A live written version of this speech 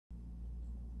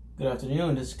Good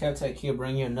afternoon, this is Kevtech here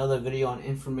bringing you another video on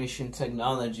information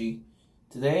technology.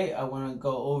 Today I want to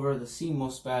go over the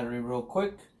Cmos battery real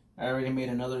quick. I already made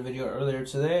another video earlier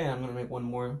today and I'm going to make one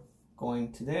more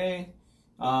going today.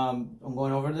 I'm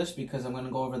going over this because I'm going to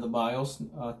go over the BIOS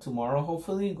tomorrow,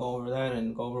 hopefully. Go over that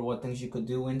and go over what things you could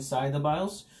do inside the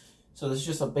BIOS. So this is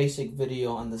just a basic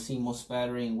video on the Cmos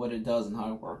battery and what it does and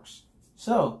how it works.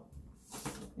 So,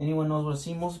 anyone knows what a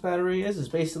Cmos battery is? It's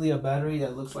basically a battery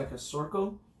that looks like a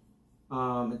circle.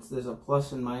 There's a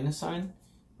plus and minus sign.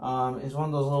 It's one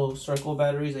of those little circle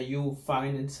batteries that you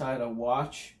find inside a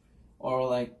watch or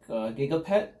like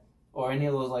Gigapet or any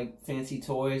of those like fancy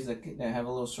toys that have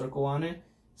a little circle on it.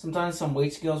 Sometimes some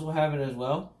weight scales will have it as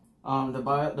well.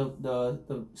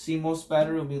 The Cmos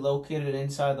battery will be located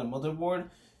inside the motherboard,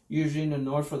 usually in the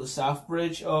north or the south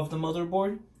bridge of the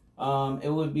motherboard. It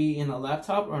would be in a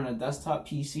laptop or in a desktop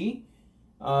PC.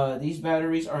 These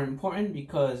batteries are important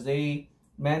because they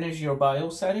manage your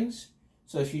BIOS settings.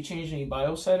 So if you change any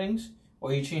BIOS settings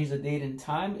or you change the date and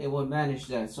time, it will manage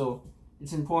that. So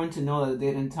it's important to know that the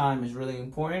date and time is really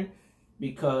important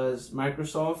because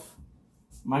Microsoft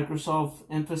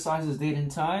emphasizes date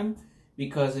and time,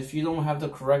 because if you don't have the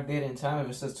correct date and time, if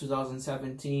it says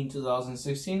 2017,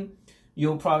 2016,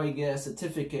 you'll probably get a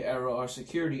certificate error or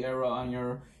security error on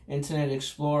your Internet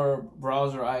Explorer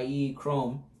browser, i.e.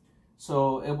 Chrome.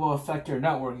 So it will affect your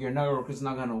network. Your network is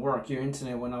not going to work. Your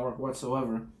internet will not work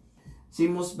whatsoever.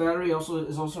 Cmos battery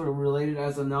is also related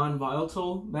as a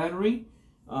non-volatile battery.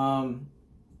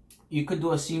 You could do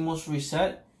a Cmos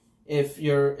reset if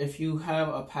you have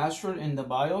a password in the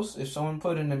BIOS. If someone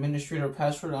put an administrator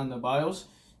password on the BIOS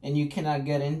and you cannot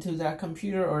get into that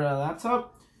computer or that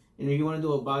laptop, and if you want to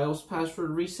do a BIOS password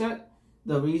reset,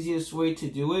 the easiest way to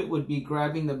do it would be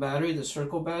grabbing the battery, the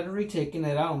circle battery, taking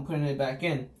it out and putting it back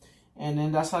in. And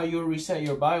then that's how you'll reset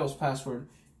your BIOS password.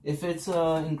 If it's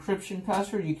an encryption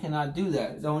password, you cannot do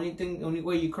that. The only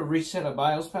way you could reset a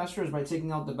BIOS password is by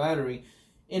taking out the battery.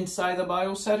 Inside the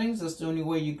BIOS settings, that's the only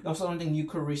way that's the only thing you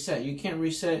could reset. You can't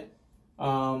reset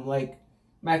like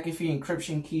McAfee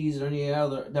encryption keys or any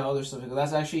the other stuff, because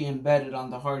that's actually embedded on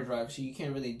the hard drive, so you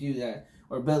can't really do that.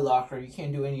 Or BitLocker, you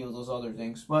can't do any of those other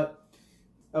things. But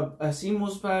a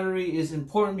Cmos battery is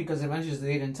important because it manages the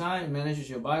date and time, it manages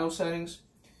your BIOS settings.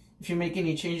 If you make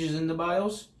any changes in the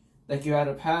BIOS, like you add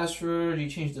a password, you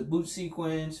change the boot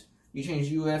sequence, you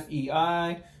change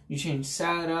UEFI, you change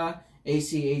SATA,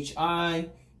 ACHI,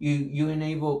 you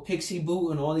enable Pixie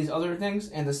Boot and all these other things,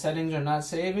 and the settings are not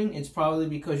saving, it's probably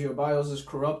because your BIOS is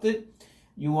corrupted.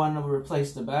 You want to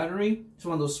replace the battery. It's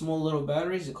one of those small little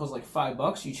batteries. It costs like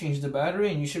 $5. You change the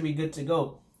battery and you should be good to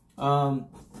go.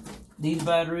 These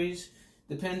batteries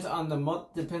depends on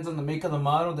the make of the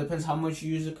model, depends how much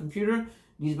you use the computer.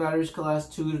 These batteries can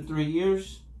last 2 to 3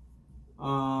 years.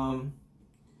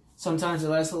 Sometimes it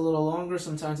lasts a little longer,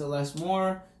 sometimes it lasts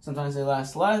more, sometimes it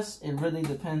lasts less. It really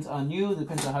depends on you,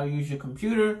 depends on how you use your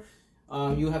computer.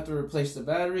 You have to replace the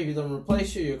battery. If you don't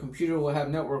replace it, your computer will have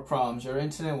network problems. Your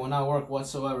internet will not work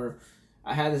whatsoever.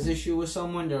 I had this issue with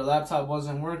someone, their laptop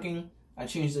wasn't working. I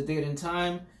changed the date and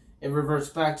time. It reverts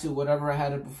back to whatever I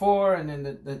had it before, and then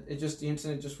the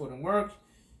internet just wouldn't work.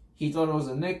 He thought it was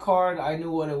a NIC card. I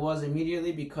knew what it was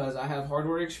immediately because I have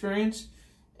hardware experience.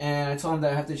 And I told him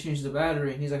that I have to change the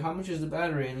battery. And he's like, how much is the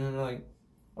battery? And then I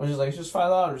was just like, it's just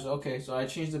 $5. Okay, so I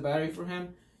changed the battery for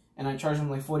him. And I charged him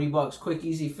like $40. Quick,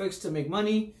 easy fix to make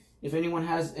money. If anyone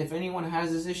has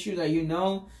this issue that you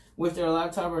know with their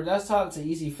laptop or desktop, it's an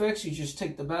easy fix. You just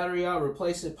take the battery out,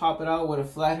 replace it, pop it out with a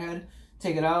flathead,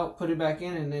 take it out, put it back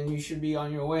in, and then you should be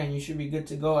on your way. And you should be good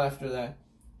to go after that.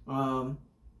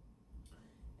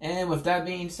 And with that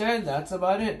being said, that's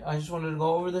about it. I just wanted to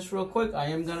go over this real quick. I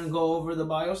am going to go over the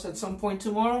BIOS at some point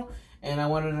tomorrow, and I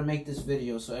wanted to make this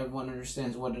video so everyone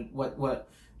understands what a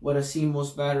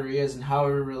Cmos battery is and how it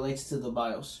relates to the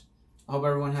BIOS. I hope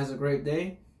everyone has a great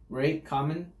day. Rate,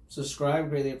 comment,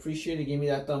 subscribe. Greatly appreciate it. Give me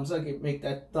that thumbs up. Make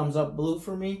that thumbs up blue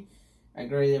for me. I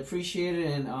greatly appreciate it,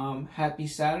 and happy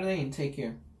Saturday, and take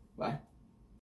care. Bye.